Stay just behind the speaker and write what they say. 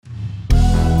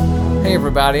Hey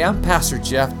everybody, I'm Pastor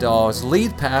Jeff Dawes,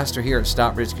 lead pastor here at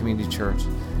Stockbridge Community Church.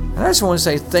 And I just want to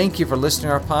say thank you for listening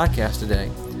to our podcast today.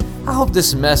 I hope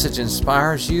this message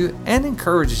inspires you and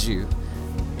encourages you.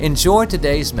 Enjoy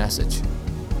today's message.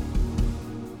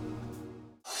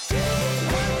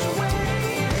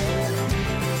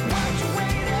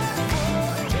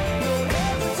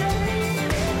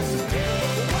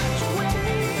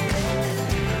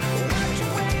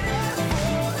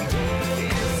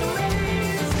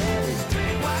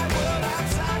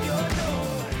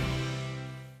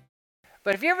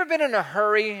 But have you ever been in a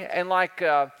hurry and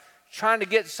trying to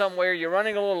get somewhere, you're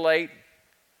running a little late,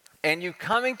 and you're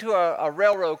coming to a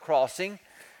railroad crossing,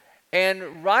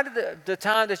 and right at the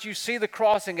time that you see the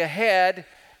crossing ahead,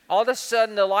 all of a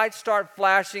sudden the lights start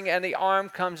flashing and the arm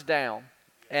comes down,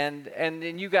 and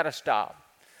then you got to stop.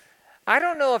 I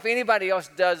don't know if anybody else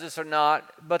does this or not,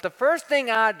 but the first thing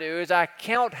I do is I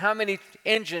count how many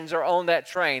engines are on that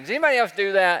train. Does anybody else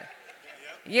do that?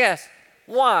 Yes.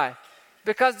 Why?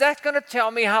 Because that's going to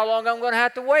tell me how long I'm going to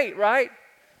have to wait, right?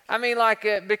 I mean,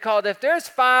 because if there's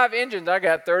 5 engines, I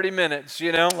got 30 minutes,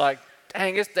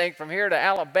 dang, this thing from here to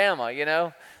Alabama,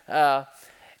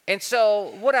 And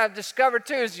so what I've discovered,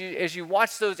 too, is as you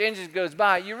watch those engines goes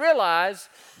by, you realize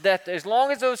that as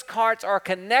long as those carts are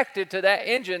connected to that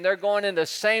engine, they're going in the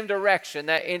same direction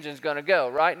that engine's going to go,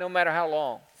 right? No matter how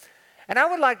long. And I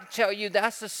would like to tell you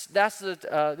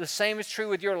the same is true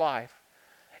with your life.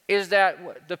 Is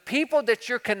that the people that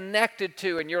you're connected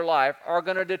to in your life are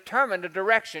going to determine the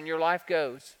direction your life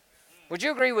goes. Would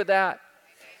you agree with that?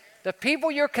 The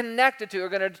people you're connected to are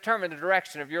going to determine the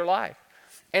direction of your life.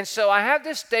 And so I have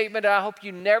this statement that I hope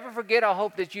you never forget. I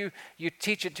hope that you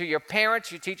teach it to your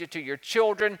parents, you teach it to your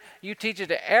children, you teach it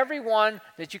to everyone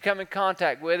that you come in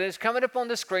contact with. It's coming up on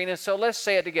the screen, and so let's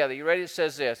say it together. You ready? It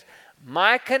says this: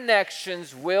 my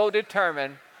connections will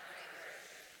determine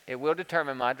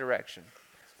my direction.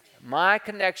 My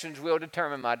connections will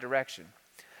determine my direction.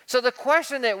 So the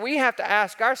question that we have to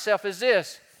ask ourselves is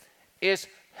this, is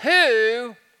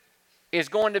who is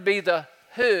going to be the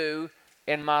who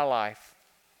in my life?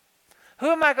 Who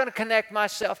am I going to connect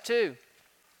myself to?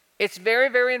 It's very,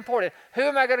 very important. Who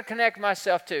am I going to connect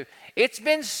myself to? It's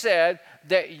been said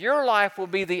that your life will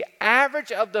be the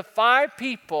average of the 5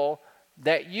 people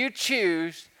that you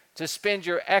choose to spend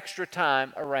your extra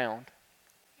time around.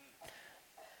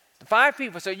 5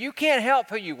 people. So you can't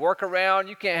help who you work around.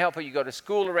 You can't help who you go to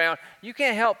school around. You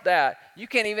can't help that. You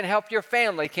can't even help your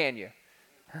family, can you?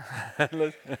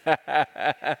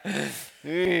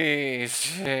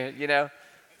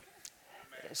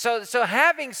 So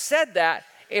having said that,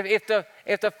 if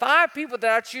the 5 people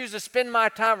that I choose to spend my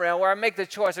time around, where I make the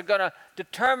choice, are going to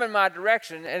determine my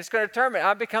direction, and it's going to determine,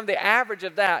 I become the average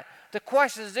of that. The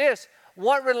question is this: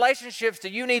 what relationships do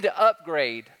you need to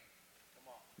upgrade?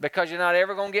 Because you're not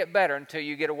ever going to get better until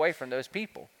you get away from those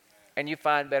people and you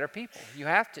find better people. You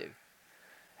have to.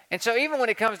 And so even when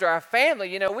it comes to our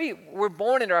family, we're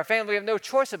born into our family. We have no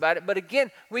choice about it. But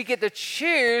again, we get to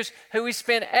choose who we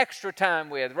spend extra time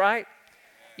with, right?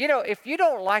 If you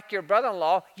don't like your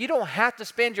brother-in-law, you don't have to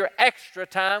spend your extra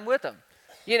time with them.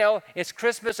 It's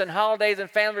Christmas and holidays and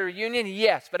family reunion,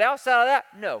 yes. But outside of that,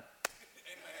 no.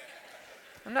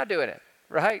 I'm not doing it,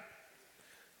 right?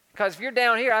 Because if you're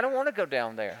down here, I don't want to go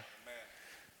down there. Amen.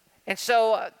 And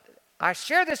so I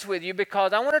share this with you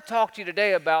because I want to talk to you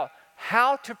today about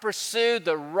how to pursue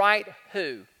the right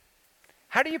who.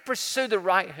 How do you pursue the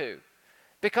right who?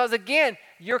 Because again,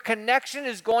 your connection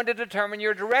is going to determine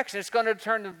your direction. It's going to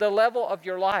determine the level of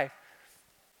your life.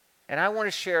 And I want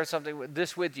to share something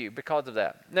with you because of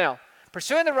that. Now,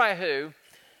 pursuing the right who,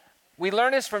 we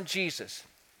learn this from Jesus.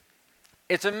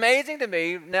 It's amazing to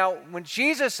me. Now, when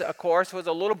Jesus, of course, was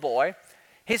a little boy,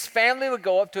 his family would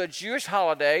go up to a Jewish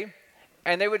holiday,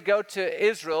 and they would go to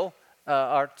Israel,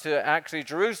 or to actually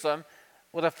Jerusalem,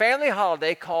 with a family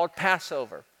holiday called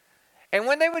Passover. And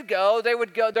when they would go,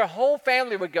 their whole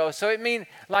family would go. So it means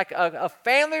like a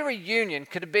family reunion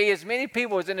could be as many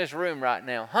people as in this room right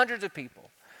now, hundreds of people.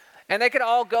 And they could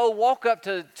all walk up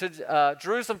to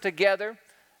Jerusalem together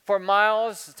for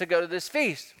miles to go to this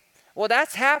feast. Well,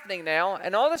 that's happening now,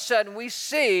 and all of a sudden we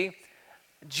see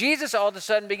Jesus all of a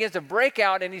sudden begins to break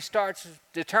out, and he starts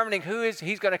determining who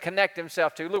he's going to connect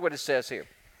himself to. Look what it says here.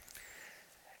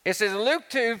 It says in Luke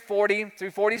 2:40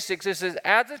 through 46, it says,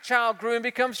 as the child grew and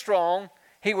became strong,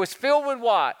 he was filled with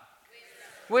what?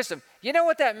 Wisdom. You know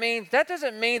what that means? That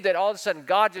doesn't mean that all of a sudden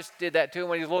God just did that to him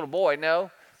when he was a little boy.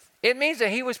 No. It means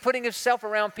that he was putting himself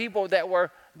around people that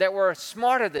were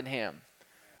smarter than him.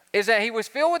 Is that he was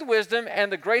filled with wisdom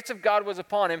and the grace of God was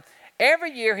upon him.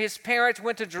 Every year his parents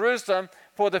went to Jerusalem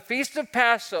for the feast of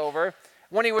Passover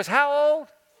when he was how old?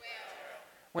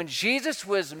 when Jesus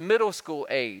was middle school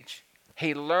age,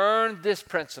 he learned this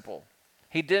principle.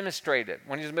 He demonstrated it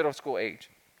when he was middle school age.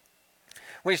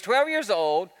 When he was 12 years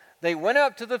old, they went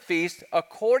up to the feast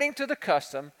according to the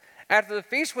custom. After the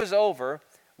feast was over,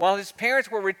 while his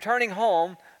parents were returning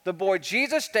home, the boy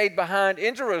Jesus stayed behind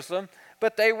in Jerusalem,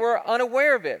 but they were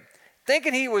unaware of it.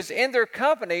 Thinking he was in their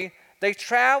company, they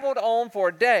traveled on for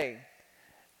a day.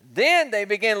 Then they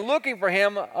began looking for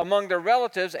him among their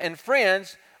relatives and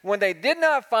friends. When they did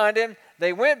not find him,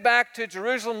 they went back to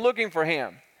Jerusalem looking for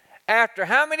him. After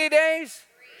how many days?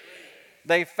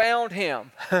 3. They found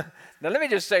him. Now let me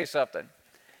just say something.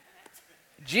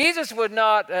 Jesus was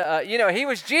not, he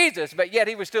was Jesus, but yet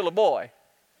he was still a boy.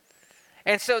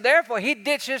 And so therefore he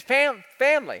ditched his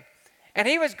family. And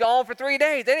he was gone for 3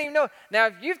 days. They didn't even know. Now,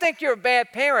 if you think you're a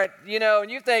bad parent, and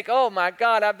you think, oh my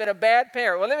God, I've been a bad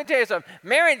parent. Well, let me tell you something.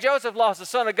 Mary and Joseph lost the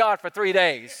Son of God for 3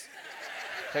 days.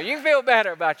 So you can feel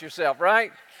better about yourself,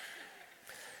 right?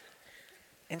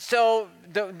 And so,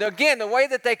 again, the way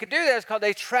that they could do that is because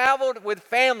they traveled with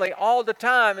family all the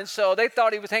time. And so they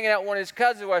thought he was hanging out with one of his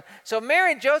cousins. So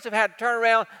Mary and Joseph had to turn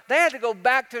around. They had to go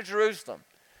back to Jerusalem.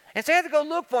 And so they had to go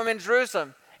look for him in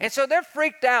Jerusalem. And so they're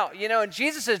freaked out, and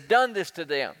Jesus has done this to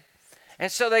them.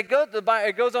 And so it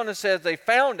goes on and says they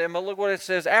found him. But look what it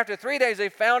says. After 3 days, they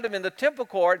found him in the temple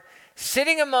court,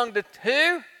 sitting among the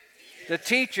who? The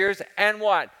teachers. And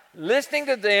what? Listening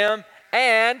to them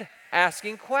and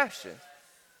asking questions.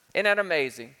 Isn't that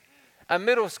amazing? A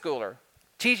middle schooler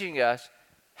teaching us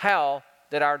how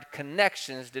that our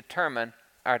connections determine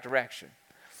our direction.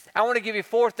 I want to give you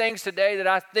 4 things today that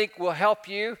I think will help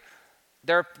you,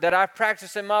 that I've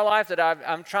practiced in my life,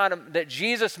 that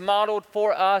Jesus modeled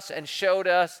for us and showed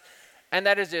us, and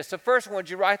that is this. The first one, would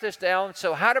you write this down?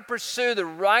 So how to pursue the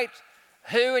right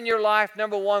who in your life.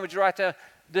 Number 1, would you write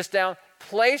this down?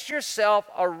 Place yourself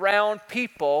around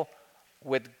people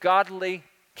with godly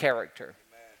character. Amen.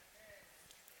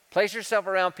 Place yourself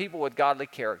around people with godly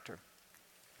character. Amen.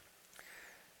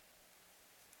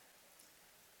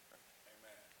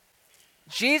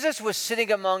 Jesus was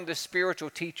sitting among the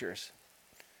spiritual teachers.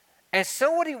 And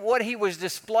so what he was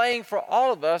displaying for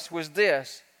all of us was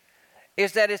this,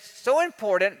 is that it's so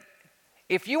important,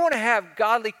 if you want to have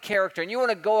godly character and you want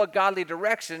to go a godly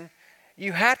direction,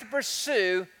 you have to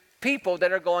pursue people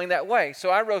that are going that way.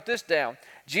 So I wrote this down.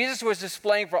 Jesus was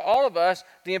displaying for all of us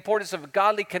the importance of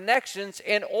godly connections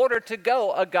in order to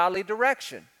go a godly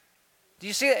direction. Do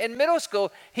you see that? In middle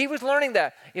school, he was learning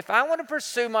that. If I want to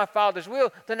pursue my Father's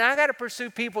will, then I got to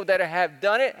pursue people that have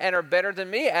done it and are better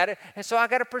than me at it. And so I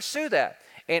got to pursue that.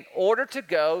 In order to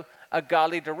go a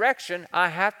godly direction, I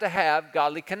have to have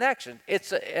godly connections.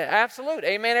 It's absolute.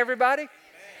 Amen, everybody? Amen.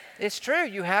 It's true.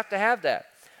 You have to have that.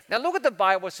 Now look what the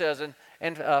Bible says in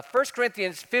 1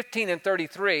 Corinthians 15 and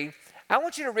 33. I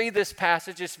want you to read this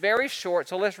passage. It's very short,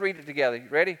 so let's read it together. You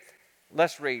ready?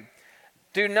 Let's read.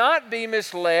 Do not be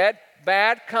misled.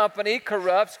 Bad company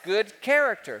corrupts good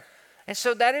character. And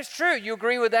so that is true. You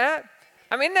agree with that?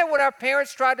 I mean, isn't that what our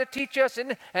parents tried to teach us?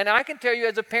 And I can tell you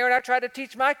as a parent, I try to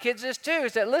teach my kids this too,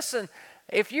 is that, listen,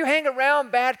 if you hang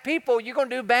around bad people, you're going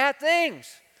to do bad things.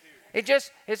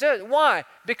 Why?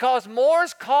 Because more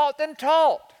is caught than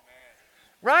taught.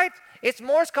 Right? It's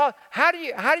more called. How do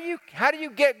you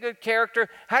get good character?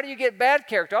 How do you get bad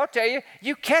character? I'll tell you,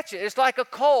 you catch it. It's like a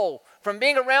cold. From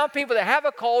being around people that have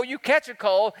a cold, you catch a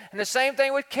cold. And the same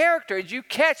thing with character is you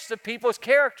catch the people's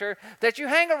character that you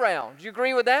hang around. Do you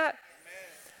agree with that?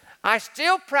 Amen. I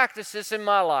still practice this in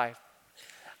my life.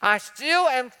 I still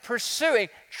am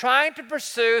trying to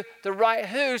pursue the right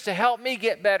who's to help me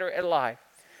get better in life.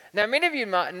 Now, many of you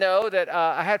might know that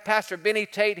I had Pastor Benny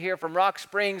Tate here from Rock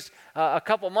Springs a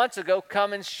couple months ago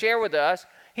come and share with us.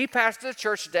 He pastors a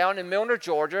church down in Milner,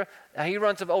 Georgia. He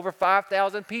runs over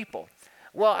 5,000 people.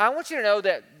 Well, I want you to know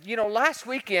that, last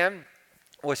weekend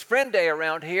was Friend Day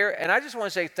around here, and I just want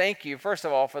to say thank you, first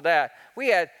of all, for that. We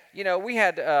had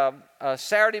a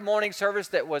Saturday morning service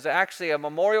that was actually a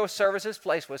memorial service. This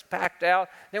place was packed out.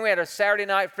 Then we had a Saturday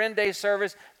night Friend Day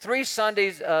service, 3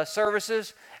 Sundays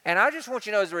services. And I just want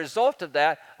you to know, as a result of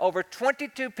that, over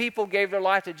 22 people gave their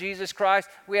life to Jesus Christ.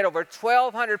 We had over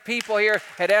 1,200 people here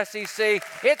at SEC.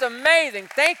 It's amazing.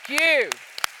 Thank you.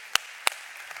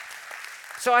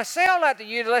 So I say all that to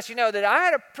you to let you know that I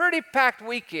had a pretty packed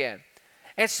weekend.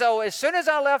 And so as soon as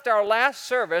I left our last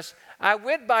service, I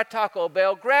went by Taco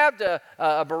Bell, grabbed a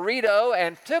burrito,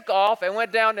 and took off and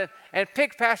went down and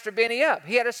picked Pastor Benny up.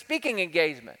 He had a speaking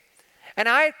engagement. And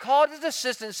I had called his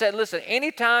assistant and said, listen,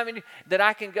 anytime that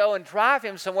I can go and drive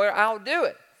him somewhere, I'll do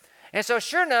it. And so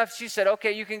sure enough, she said,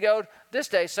 okay, you can go this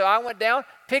day. So I went down,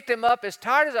 picked him up as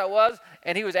tired as I was,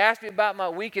 and he was asking me about my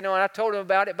week, and I told him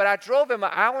about it. But I drove him an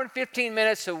hour and 15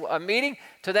 minutes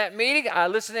to that meeting. I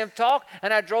listened to him talk,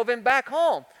 and I drove him back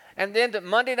home. And then the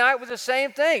Monday night was the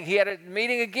same thing. He had a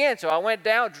meeting again. So I went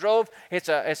down, drove.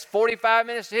 It's 45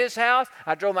 minutes to his house.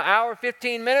 I drove an hour and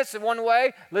 15 minutes one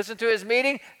way, listened to his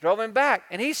meeting, drove him back.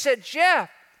 And he said, Jeff,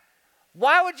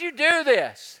 why would you do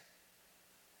this?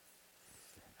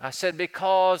 I said,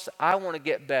 because I want to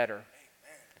get better.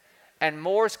 And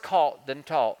more is caught than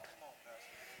taught.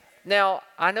 Now,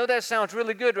 I know that sounds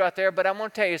really good right there, but I'm going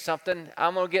to tell you something.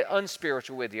 I'm going to get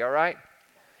unspiritual with you, all right?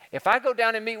 If I go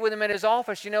down and meet with him in his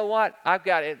office, you know what? I've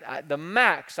got it. The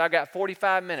max, I got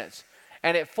 45 minutes.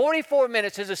 And at 44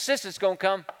 minutes, his assistant's going to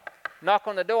come, knock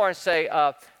on the door and say,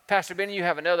 Pastor Benny, you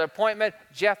have another appointment.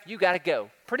 Jeff, you got to go.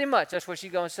 Pretty much, that's what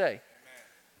she's going to say. Amen.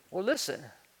 Well, listen,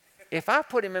 if I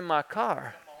put him in my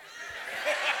car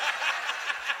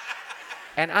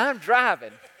and I'm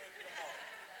driving,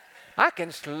 I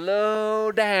can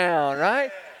slow down,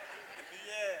 right?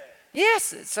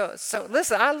 Yes, so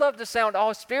listen, I love to sound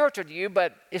all spiritual to you,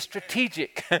 but it's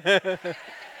strategic.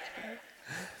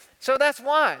 So that's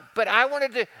why. But I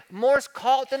wanted to, more is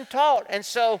caught than taught. And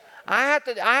so I have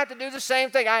to do the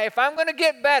same thing. If I'm going to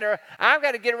get better, I've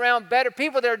got to get around better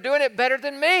people that are doing it better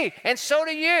than me. And so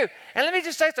do you. And let me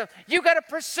just say something. You got to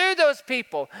pursue those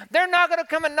people. They're not going to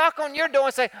come and knock on your door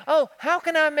and say, oh, how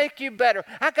can I make you better?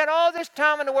 I got all this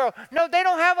time in the world. No, they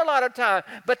don't have a lot of time.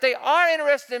 But they are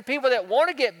interested in people that want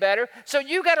to get better. So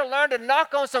you got to learn to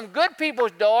knock on some good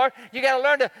people's door. You got to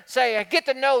learn to say, get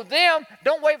to know them.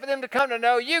 Don't wait for them to come to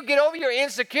know you. Get over your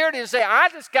insecurity and say, I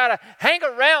just got to hang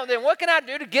around them. What can I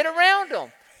do to get around them,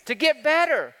 to get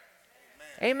better?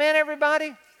 Amen,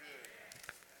 everybody?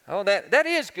 Oh, that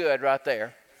is good right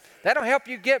there. That'll help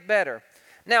you get better.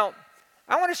 Now,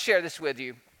 I want to share this with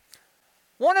you.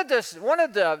 One of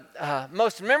the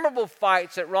most memorable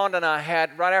fights that Rhonda and I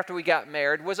had right after we got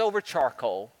married was over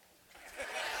charcoal.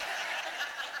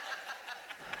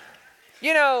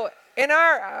 You know, in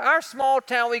our small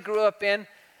town we grew up in,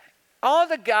 all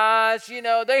the guys, you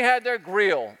know, they had their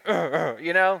grill.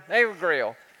 You know, they would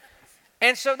grill.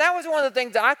 And so that was one of the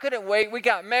things that I couldn't wait. We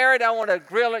got married. I want to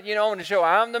grill it, you know, I want to show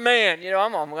I'm the man. You know,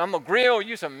 I'm going to grill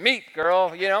you some meat,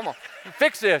 girl. You know, I'm going to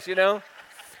fix this, you know.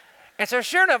 And so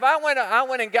sure enough, I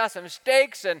went and got some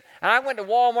steaks, and I went to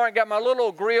Walmart and got my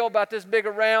little grill about this big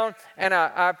around, and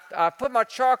I put my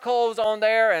charcoals on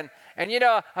there, and you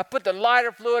know, I put the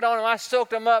lighter fluid on them. I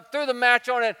soaked them up, threw the match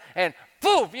on it, and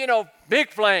poof, you know, big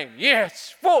flame.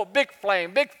 Yes, whoa, big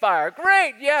flame, big fire.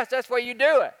 Great, yes, that's the way you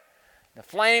do it. The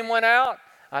flame went out.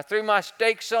 I threw my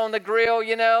steaks on the grill,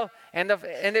 you know, and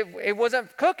it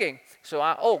wasn't cooking. So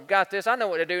got this. I know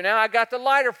what to do now. I got the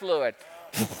lighter fluid.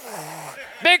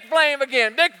 Big flame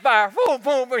again, big fire. Boom,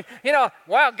 boom, boom. You know,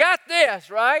 wow, got this,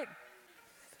 right?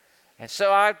 And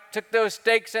so I took those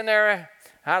steaks in there.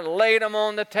 I laid them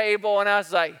on the table, and I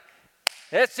was like,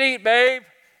 let's eat, babe.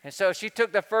 And so she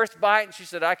took the first bite, and she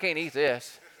said, I can't eat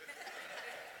this.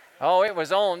 Oh, it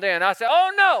was on then. I said,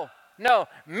 oh, no. No,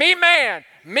 me man,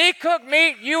 me cook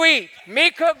meat, you eat. Me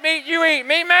cook meat, you eat.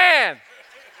 Me man.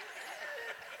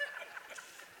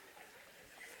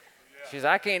 She says,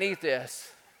 I can't eat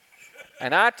this.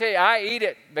 And I tell you, I eat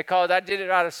it because I did it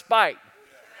out of spite.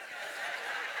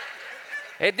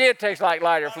 It did taste like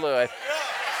lighter fluid.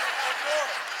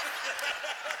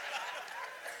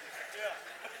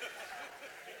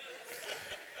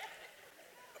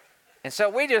 And so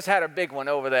we just had a big one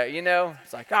over there, you know.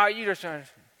 It's like, oh, you just...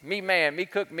 Me man, me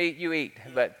cook meat, you eat.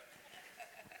 But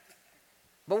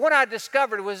what I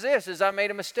discovered was this, is I made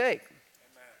a mistake.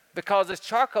 Amen. Because this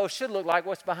charcoal should look like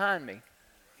what's behind me.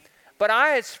 But I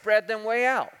had spread them way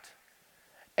out.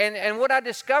 And what I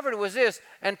discovered was this,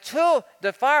 until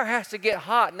the fire has to get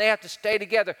hot and they have to stay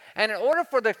together. And in order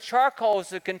for the charcoals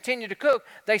to continue to cook,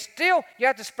 you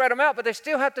have to spread them out, but they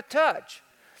still have to touch.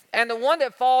 And the one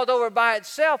that falls over by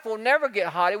itself will never get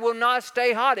hot. It will not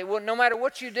stay hot. It will, no matter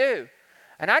what you do.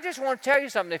 And I just want to tell you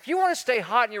something. If you want to stay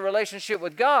hot in your relationship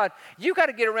with God, you got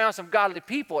to get around some godly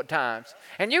people at times.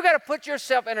 And you got to put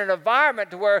yourself in an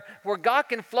environment to where God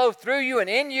can flow through you and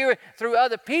in you through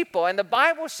other people. And the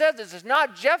Bible says this. It's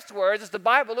not Jeff's words. It's the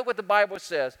Bible. Look what the Bible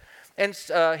says in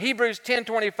Hebrews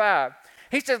 10:25.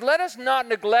 He says, let us not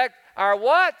neglect our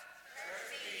what?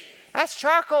 That's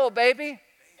charcoal, baby.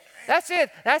 That's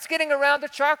it. That's getting around the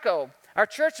charcoal. Our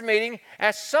church meeting,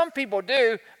 as some people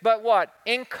do, but what?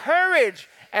 Encourage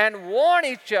and warn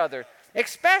each other,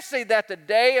 especially that the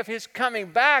day of his coming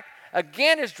back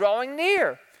again is drawing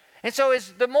near. And so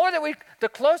the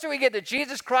closer we get to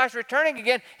Jesus Christ returning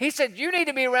again, he said, you need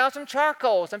to be around some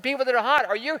charcoal, some people that are hot.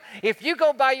 If you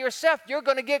go by yourself, you're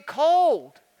going to get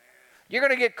cold. You're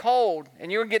going to get cold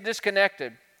and you're going to get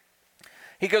disconnected.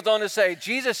 He goes on to say,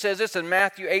 Jesus says this in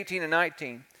Matthew 18 and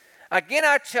 19. Again,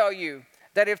 I tell you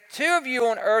that if two of you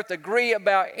on earth agree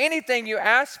about anything you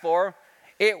ask for,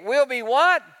 it will be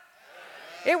what?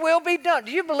 It will be done.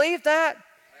 Do you believe that?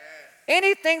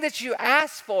 Anything that you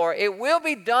ask for, it will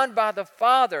be done by the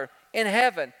Father in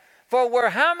heaven. For where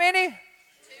how many?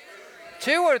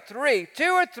 Two or three.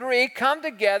 Two or three come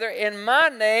together in my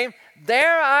name,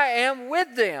 there I am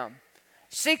with them.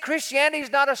 See, Christianity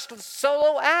is not a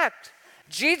solo act.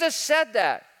 Jesus said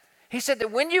that. He said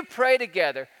that when you pray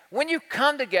together, when you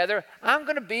come together, I'm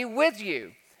going to be with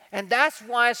you. And that's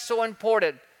why it's so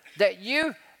important that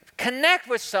you connect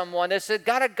with someone that's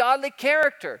got a godly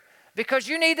character, because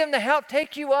you need them to help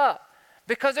take you up.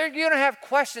 Because you're going to have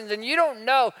questions and you don't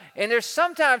know. And there's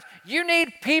sometimes you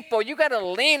need people. You got to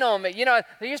lean on me. You know,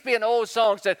 there used to be an old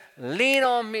song that said, lean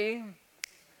on me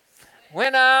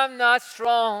when I'm not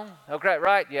strong. Okay,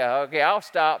 right? Yeah, okay, I'll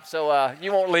stop so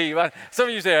you won't leave. Some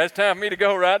of you say, it's time for me to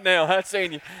go right now. I've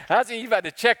seen you about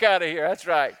to check out of here. That's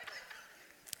right.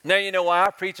 Now you know why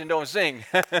I preach and don't sing.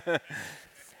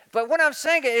 But what I'm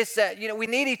saying is that, we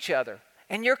need each other.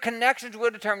 And your connections will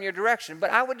determine your direction.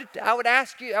 But I would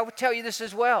ask you, I would tell you this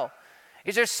as well.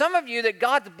 Is there some of you that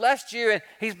God's blessed you and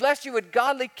he's blessed you with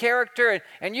godly character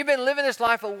and you've been living this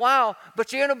life a while,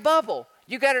 but you're in a bubble.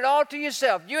 You got it all to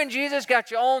yourself. You and Jesus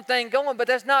got your own thing going, but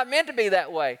that's not meant to be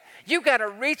that way. You got to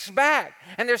reach back.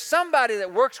 And there's somebody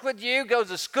that works with you, goes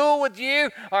to school with you,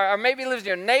 or maybe lives in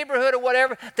your neighborhood or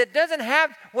whatever, that doesn't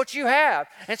have what you have.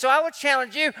 And so I would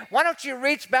challenge you, why don't you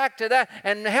reach back to that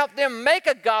and help them make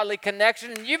a godly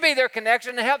connection, and you be their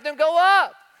connection and help them go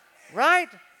up, right?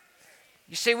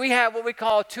 You see, we have what we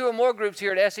call 2 or more groups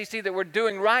here at SEC that we're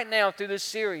doing right now through this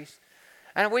series.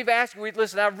 And we've asked you,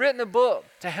 listen, I've written a book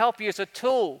to help you as a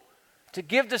tool to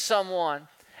give to someone.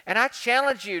 And I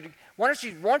challenge you, why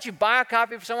don't you buy a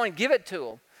copy for someone and give it to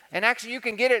them? And actually you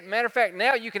can get it, matter of fact,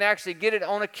 now you can actually get it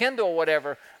on a Kindle or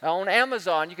whatever, on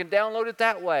Amazon. You can download it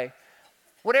that way.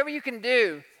 Whatever you can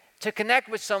do to connect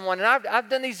with someone. And I've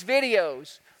done these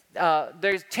videos.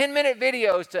 There's 10-minute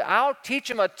videos. I'll teach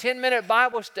them a 10-minute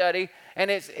Bible study.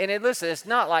 Listen, it's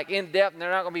not like in-depth and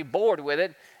they're not going to be bored with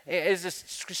it.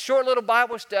 It's a short little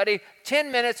Bible study,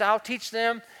 10 minutes, I'll teach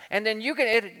them, and then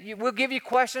we'll give you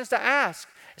questions to ask.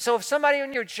 So if somebody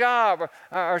on your job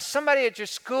or somebody at your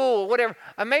school, whatever,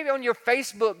 or maybe on your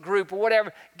Facebook group or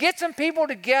whatever, get some people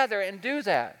together and do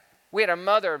that. We had a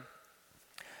mother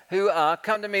who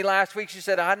come to me last week. She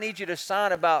said, I need you to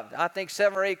sign about, I think,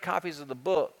 7 or 8 copies of the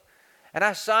book. And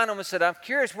I signed them and said, I'm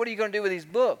curious, what are you going to do with these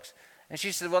books? And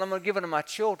she said, well, I'm going to give them to my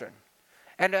children.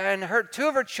 And 2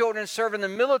 of her children serve in the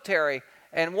military,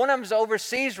 and one of them's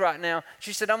overseas right now.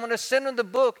 She said, I'm going to send them the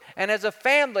book, and as a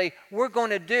family, we're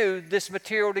going to do this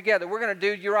material together. We're going to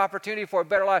do Your Opportunity for a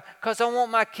Better Life, because I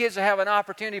want my kids to have an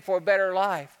opportunity for a better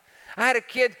life. I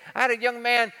had a young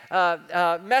man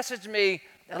message me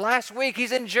last week.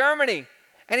 He's in Germany,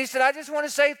 and he said, I just want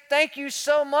to say thank you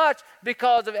so much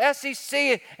because of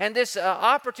SEC and this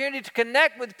opportunity to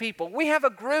connect with people. We have a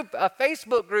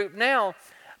Facebook group now,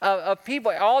 of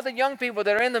people, all the young people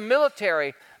that are in the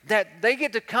military, that they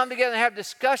get to come together and have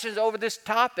discussions over this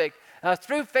topic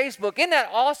through Facebook. Isn't that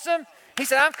awesome? He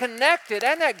said, I'm connected.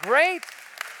 Isn't that great?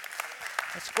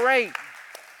 That's great.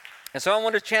 And so I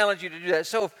want to challenge you to do that.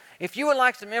 So if you would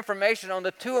like some information on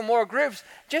the 2 or more groups,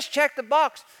 just check the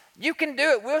box. You can do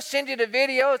it. We'll send you the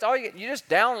videos. You just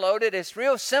download it. It's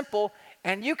real simple,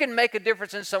 and you can make a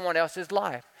difference in someone else's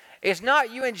life. It's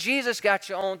not you and Jesus got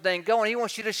your own thing going. He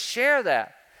wants you to share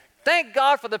that. Thank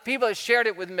God for the people that shared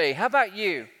it with me. How about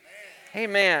you?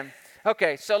 Amen.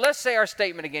 Okay, so let's say our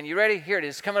statement again. You ready? Here it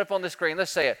is, coming up on the screen.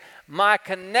 Let's say it. My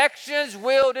connections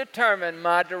will determine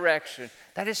my direction.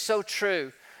 That is so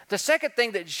true. The second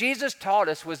thing that Jesus taught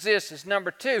us was this, is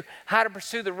number 2, how to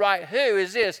pursue the right who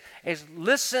is this, is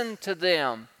listen to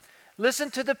them. Listen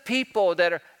to the people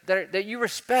that you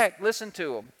respect. Listen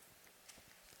to them.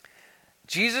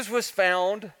 Jesus was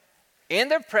found in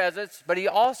their presence, but he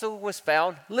also was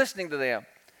found listening to them.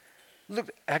 Look,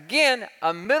 again,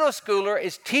 a middle schooler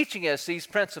is teaching us these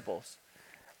principles.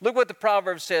 Look what the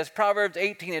Proverbs says, Proverbs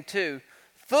 18:2.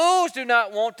 Fools do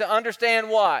not want to understand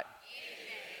what?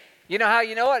 You know how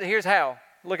you know it? Here's how.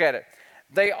 Look at it.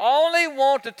 They only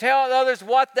want to tell others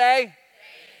what they.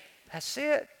 That's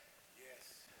it.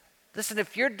 Listen,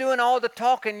 if you're doing all the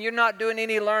talking, you're not doing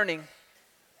any learning.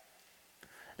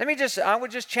 I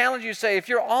would just challenge you to say, if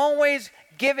you're always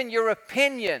giving your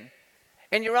opinion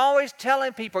and you're always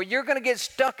telling people, you're going to get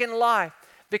stuck in life,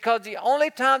 because the only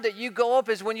time that you go up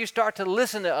is when you start to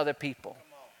listen to other people.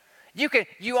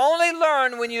 You only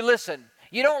learn when you listen.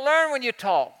 You don't learn when you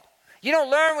talk. You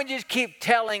don't learn when you just keep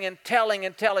telling and telling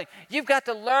and telling. You've got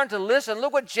to learn to listen.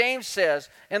 Look what James says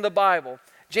in the Bible.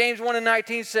 James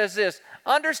 1:19 says this,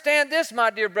 understand this, my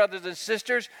dear brothers and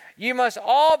sisters, you must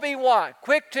all be what?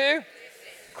 Quick to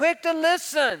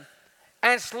listen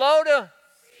and slow to,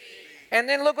 and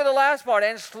then look at the last part,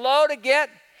 and slow to get.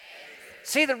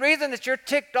 See, the reason that you're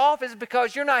ticked off is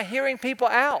because you're not hearing people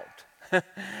out.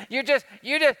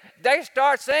 They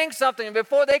start saying something, and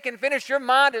before they can finish, your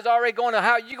mind is already going to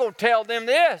how you going to tell them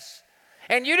this.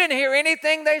 And you didn't hear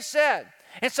anything they said.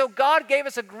 And so God gave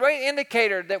us a great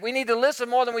indicator that we need to listen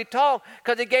more than we talk,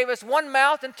 because He gave us one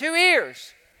mouth and two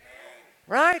ears.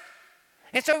 Right?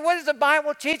 And so what is the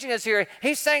Bible teaching us here?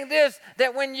 He's saying this,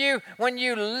 that when you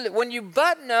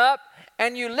button up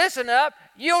and you listen up,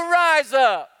 you'll rise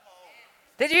up.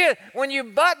 Did you hear? When you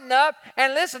button up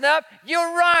and listen up,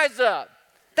 you'll rise up.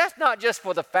 That's not just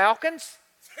for the Falcons.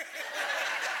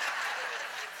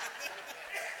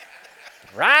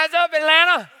 Rise up,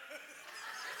 Atlanta.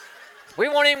 We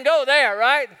won't even go there,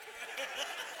 right?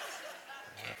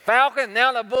 Falcons,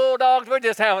 now the Bulldogs, we're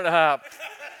just having a hop.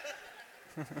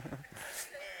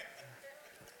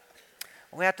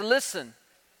 We have to listen.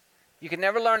 You can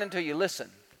never learn until you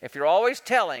listen. If you're always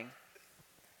telling,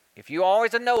 if you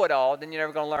always a know-it-all, then you're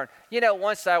never going to learn. You know,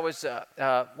 once I was,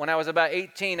 when I was about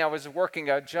 18, I was working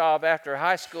a job after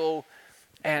high school,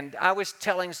 and I was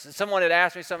telling, someone had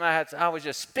asked me something, I was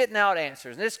just spitting out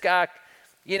answers. And this guy,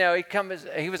 you know,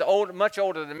 he was old, much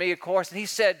older than me, of course, and he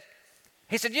said,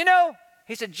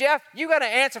 Jeff, you got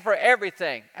an answer for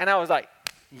everything. And I was like,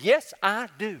 yes, I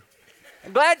do.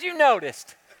 I'm glad you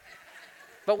noticed.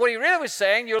 But what he really was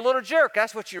saying, you're a little jerk.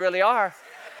 That's what you really are.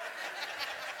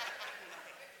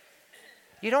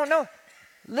 You don't know.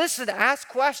 Listen, ask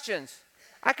questions.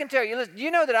 I can tell you, listen,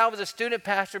 you know that I was a student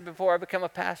pastor before I became a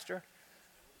pastor?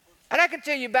 And I can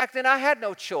tell you back then I had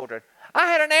no children. I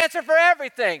had an answer for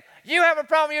everything. You have a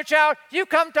problem with your child, you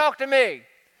come talk to me.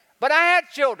 But I had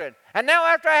children. And now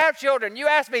after I have children, you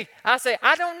ask me, I say,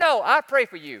 I don't know. I pray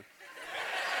for you.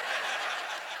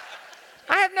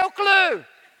 I have no clue.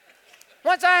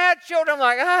 Once I had children, I'm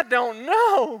like, I don't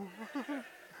know.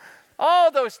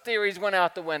 All those theories went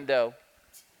out the window.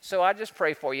 So I just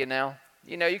pray for you now.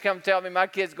 You know, you come tell me my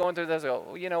kid's going through this. I go,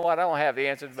 well, you know what? I don't have the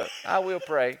answers, but I will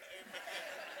pray.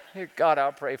 Dear God,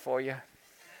 I'll pray for you.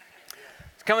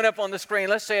 It's coming up on the screen.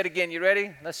 Let's say it again. You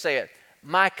ready? Let's say it.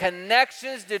 My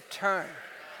connections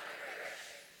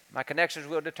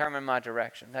will determine my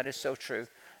direction. That is so true.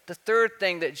 The third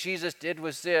thing that Jesus did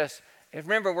was this. And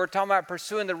remember, we're talking about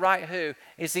pursuing the right who,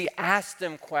 is He asked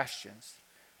them questions.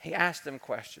 He asked them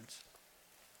questions.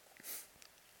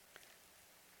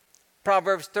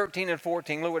 Proverbs 13 and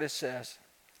 14, look what it says.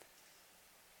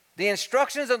 The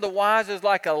instructions of the wise is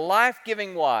like a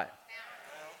life-giving what?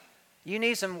 You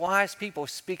need some wise people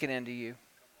speaking into you.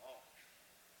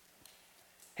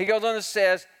 He goes on and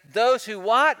says, those who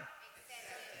what?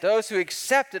 Those who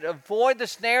accept it avoid the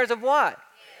snares of what?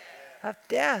 Of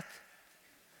death.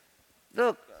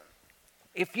 Look,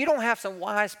 if you don't have some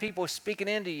wise people speaking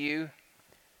into you,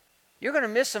 you're going to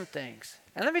miss some things.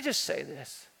 And let me just say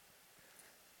this.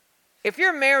 If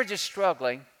your marriage is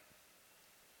struggling,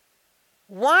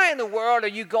 why in the world are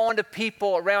you going to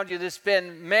people around you that's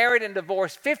been married and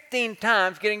divorced 15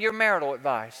 times getting your marital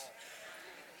advice?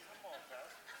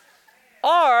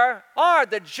 Or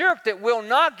the jerk that will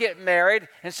not get married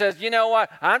and says, you know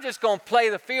what, I'm just going to play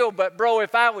the field, but bro,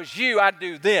 if I was you, I'd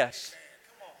do this.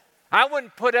 I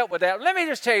wouldn't put up with that. Let me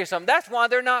just tell you something. That's why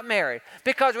they're not married.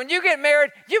 Because when you get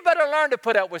married, you better learn to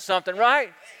put up with something,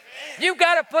 right? You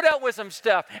got to put up with some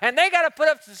stuff. And they got to put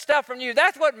up some stuff from you.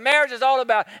 That's what marriage is all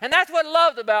about. And that's what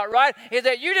love's about, right? Is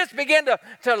that you just begin to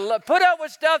put up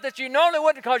with stuff that you normally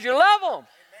wouldn't because you love them.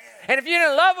 And if you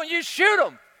didn't love them, you shoot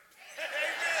them.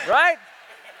 Right?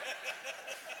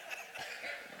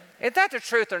 Is that the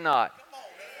truth or not?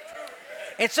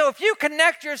 And so if you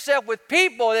connect yourself with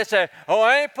people that say, oh,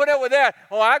 I ain't put up with that.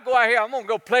 Oh, I go out here, I'm going to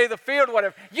go play the field or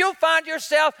whatever. You'll find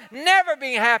yourself never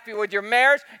being happy with your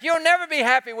marriage. You'll never be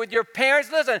happy with your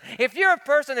parents. Listen, if you're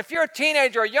a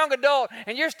teenager or a young adult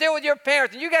and you're still with your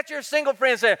parents and you got your single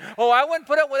friends saying, oh, I wouldn't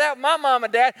put up with that with my mom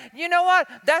and dad. You know what?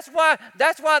 That's why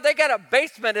they got a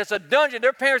basement. It's a dungeon.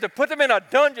 Their parents have put them in a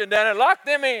dungeon down and locked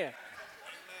them in.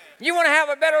 You want to have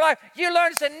a better life? You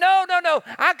learn to say, no.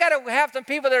 I got to have some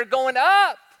people that are going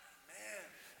up.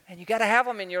 And you got to have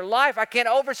them in your life. I can't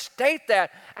overstate that.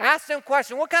 Ask them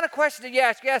questions. What kind of question do you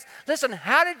ask? You ask, listen,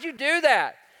 how did you do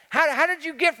that? How did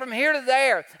you get from here to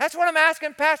there? That's what I'm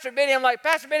asking Pastor Benny. I'm like,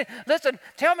 Pastor Benny, listen,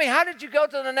 tell me, how did you go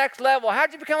to the next level? How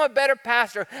did you become a better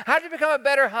pastor? How did you become a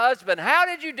better husband? How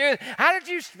did you do it? How did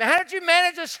you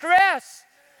manage the stress?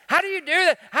 How do you do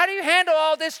that? How do you handle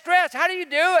all this stress? How do you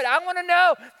do it? I want to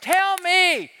know. Tell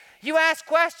me. You ask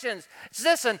questions.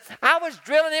 Listen, I was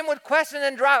drilling him with questions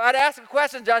and driving. I'd ask him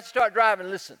questions, I'd start driving,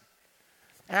 listen.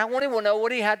 And I want him to know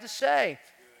what he had to say.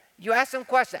 You ask them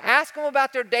questions. Ask them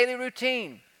about their daily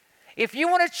routine. If you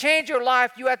want to change your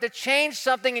life, you have to change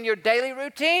something in your daily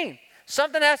routine.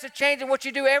 Something has to change in what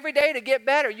you do every day to get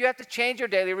better. You have to change your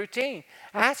daily routine.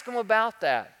 Ask them about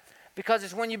that. Because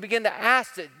it's when you begin to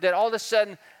ask that all of a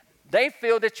sudden they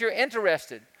feel that you're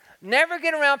interested. Never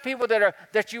get around people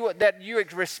that you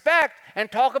respect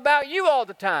and talk about you all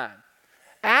the time.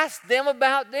 Ask them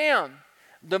about them.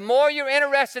 The more you're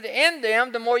interested in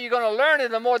them, the more you're going to learn,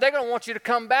 and the more they're going to want you to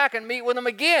come back and meet with them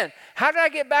again. How did I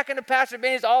get back into Pastor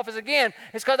Benny's office again?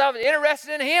 It's because I was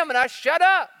interested in him, and I shut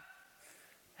up.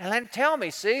 And let him tell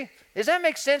me, see? Does that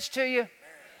make sense to you?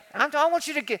 I want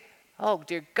you to get, oh,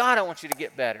 dear God, I want you to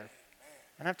get better.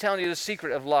 And I'm telling you the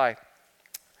secret of life.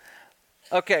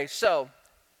 Okay, so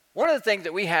one of the things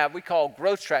that we call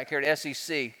Growth Track here at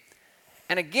SEC.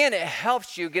 And again, it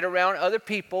helps you get around other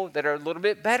people that are a little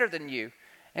bit better than you.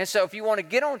 And so if you want to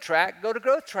get on track, go to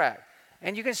Growth Track.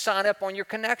 And you can sign up on your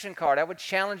connection card. I would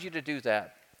challenge you to do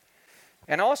that.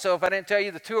 And also, if I didn't tell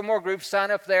you the 2 or more groups,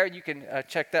 sign up there. You can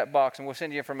check that box and we'll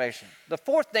send you information. The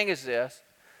fourth thing is this.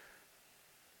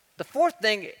 The fourth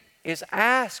thing is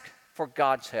ask for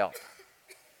God's help.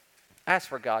 Ask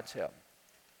for God's help.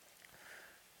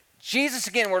 Jesus,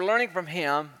 again, we're learning from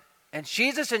him. And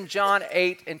Jesus in John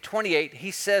 8:28,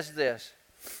 he says this.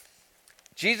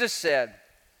 Jesus said,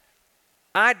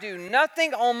 I do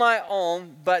nothing on my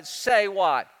own, but say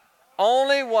what?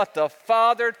 Only what the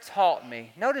Father taught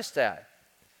me. Notice that.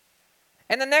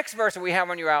 And the next verse that we have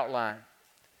on your outline.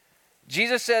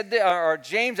 Jesus said, or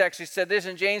James actually said this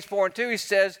in James 4:2. He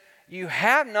says, you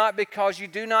have not because you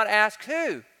do not ask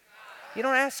who? You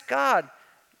don't ask God.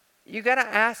 You got to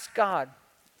ask God.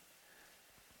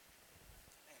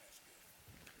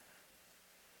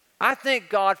 I thank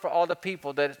God for all the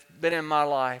people that have been in my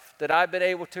life that I've been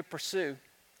able to pursue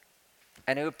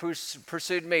and who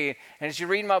pursued me. And as you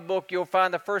read my book, you'll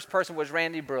find the first person was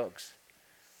Randy Brooks.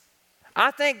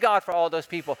 I thank God for all those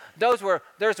people. Those were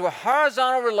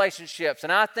horizontal relationships,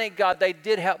 and I thank God they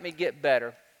did help me get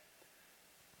better.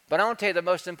 But I want to tell you the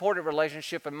most important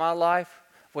relationship in my life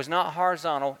was not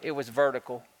horizontal, it was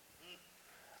vertical.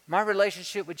 My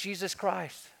relationship with Jesus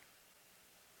Christ.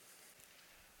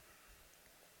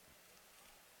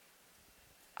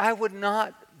 I would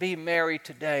not be married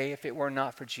today if it were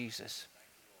not for Jesus.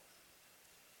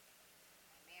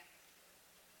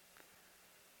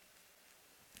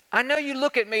 I know you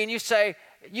look at me and you say,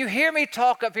 you hear me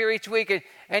talk up here each week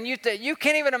and you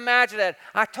can't even imagine that.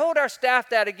 I told our staff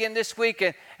that again this week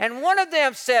and one of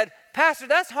them said, Pastor,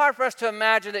 that's hard for us to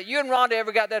imagine that you and Rhonda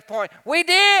ever got that point. We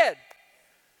did.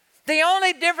 The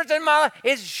only difference in my life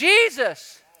is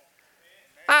Jesus.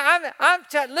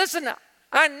 Listen,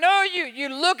 I know you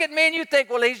look at me and you think,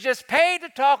 well, he's just paid to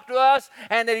talk to us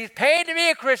and that he's paid to be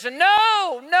a Christian.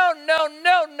 No.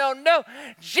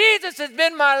 Jesus has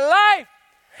been my life.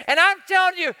 And I'm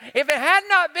telling you, if it had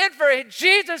not been for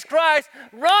Jesus Christ,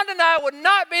 Rhonda and I would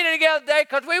not be together today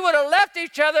because we would have left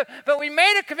each other, but we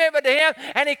made a commitment to him,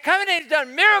 and he come in and he's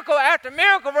done miracle after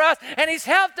miracle for us, and he's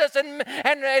helped us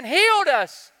and healed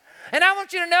us. And I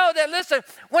want you to know that, listen,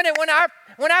 when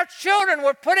our children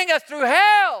were putting us through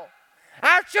hell,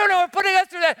 our children were putting us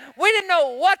through that. We didn't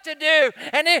know what to do.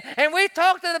 And we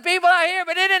talked to the people out here,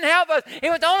 but it didn't help us. It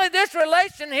was only this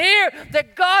relation here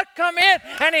that God come in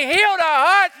and he healed our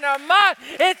hearts and our minds.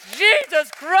 It's Jesus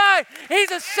Christ. He's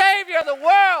the Savior of the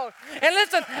world. And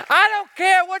listen, I don't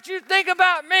care what you think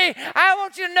about me. I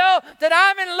want you to know that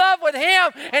I'm in love with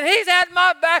him and he's had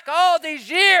my back all these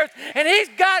years and he's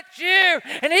got you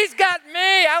and he's got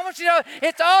me. I want you to know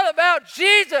it's all about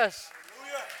Jesus.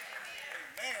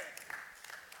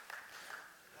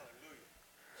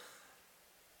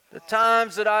 The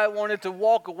times that I wanted to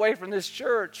walk away from this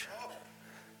church.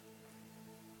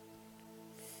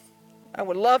 I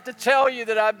would love to tell you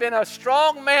that I've been a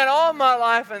strong man all my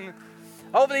life and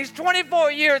over these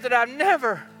 24 years that I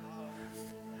never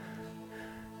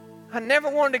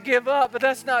wanted to give up, but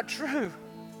that's not true.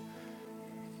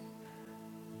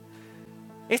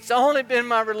 It's only been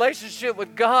my relationship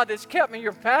with God that's kept me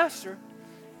your pastor.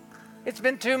 It's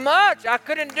been too much. I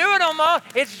couldn't do it on my own.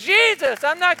 It's Jesus.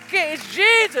 I'm not kidding. It's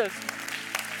Jesus.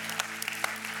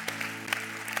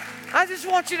 I just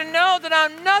want you to know that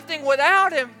I'm nothing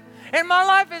without him. And my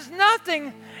life is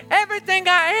nothing Everything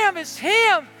I am is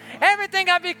Him. Everything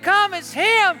I become is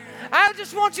Him. I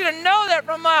just want you to know that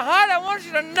from my heart. I want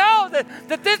you to know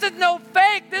that this is no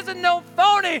fake. This is no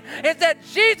phony. It's that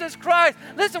Jesus Christ.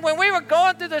 Listen, when we were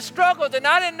going through the struggles and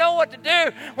I didn't know what to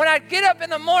do, when I'd get up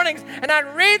in the mornings and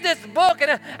I'd read this book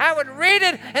and I would read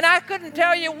it and I couldn't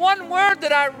tell you one word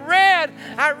that I read,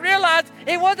 I realized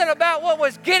it wasn't about what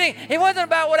it wasn't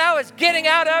about what I was getting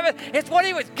out of it. It's what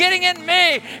He was getting in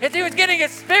me. It's He was getting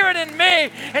His Spirit in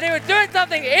me, and He was doing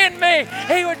something in me.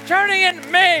 He was turning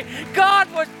in me.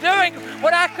 God was doing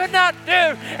what I could not do.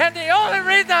 And the only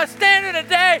reason I stand here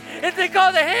today is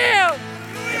because of Him.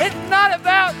 It's not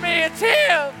about me, it's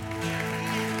Him.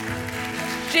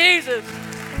 It's Jesus.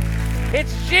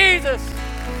 It's Jesus.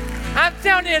 I'm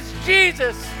telling you, it's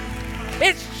Jesus.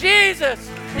 It's Jesus.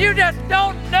 You just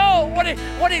don't know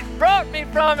what He's brought me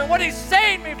from and what He's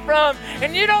saved me from.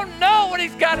 And you don't know what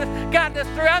He's gotten us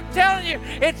through. I'm telling you,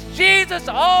 it's Jesus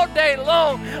all day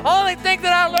long. Only thing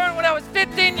that I learned when I was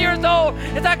 15 years old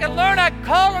is I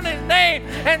call on His name,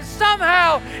 and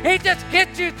somehow He just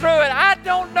gets you through it. I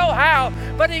don't know how,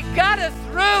 but He got us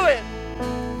through it.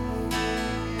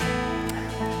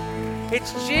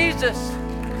 It's Jesus.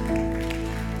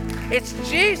 It's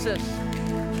Jesus.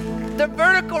 The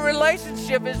vertical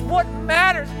relationship is what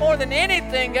matters more than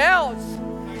anything else.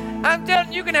 I'm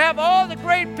telling you, you can have all the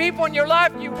great people in your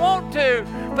life you want to,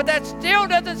 but that still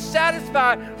doesn't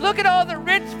satisfy. Look at all the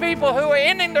rich people who are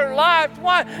ending their lives.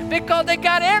 Why? Because they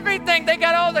got everything. They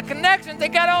got all the connections. They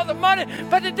got all the money,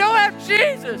 but they don't have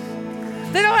Jesus.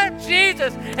 They don't have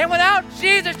Jesus. And without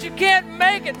Jesus, you can't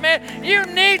make it, man. You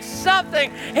need something.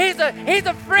 He's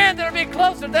a friend that'll be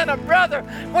closer than a brother.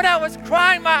 When I was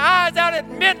crying my eyes out at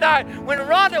midnight, when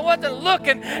Rhonda wasn't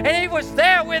looking, and He was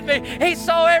there with me, He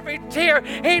saw every tear.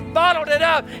 He bottled it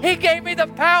up. He gave me the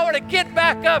power to get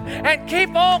back up and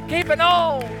keep on keeping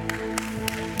on.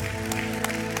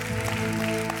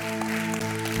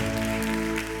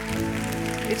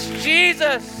 It's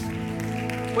Jesus.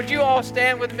 Would you all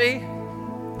stand with me?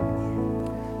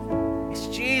 It's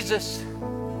Jesus.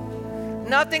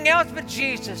 Nothing else but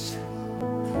Jesus.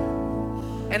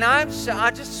 And I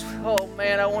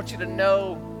want you to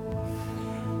know.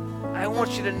 I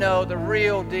want you to know the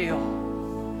real deal.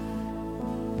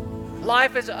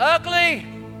 Life is ugly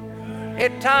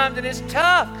at times and it's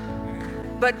tough.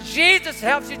 But Jesus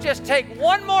helps you just take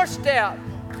one more step.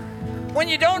 When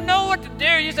you don't know what to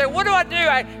do, you say, what do I do?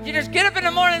 You just get up in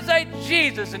the morning and say,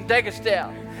 Jesus, and take a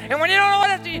step. And when you don't know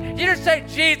what to do, you just say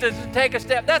Jesus and take a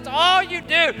step. That's all you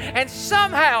do. And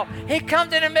somehow He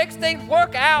comes in and makes things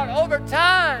work out over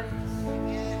time.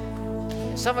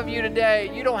 Some of you today,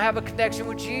 you don't have a connection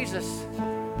with Jesus.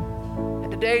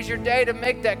 And today's your day to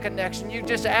make that connection. You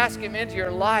just ask Him into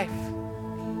your life.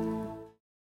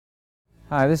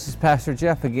 Hi, this is Pastor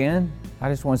Jeff again. I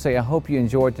just want to say I hope you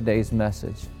enjoyed today's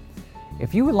message.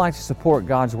 If you would like to support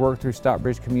God's work through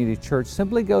Stockbridge Community Church,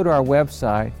 simply go to our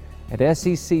website at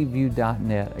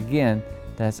sccview.net. Again,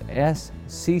 that's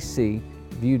sccview.net,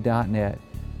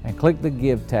 and click the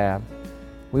Give tab.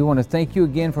 We want to thank you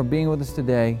again for being with us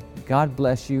today. God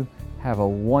bless you. Have a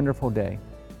wonderful day.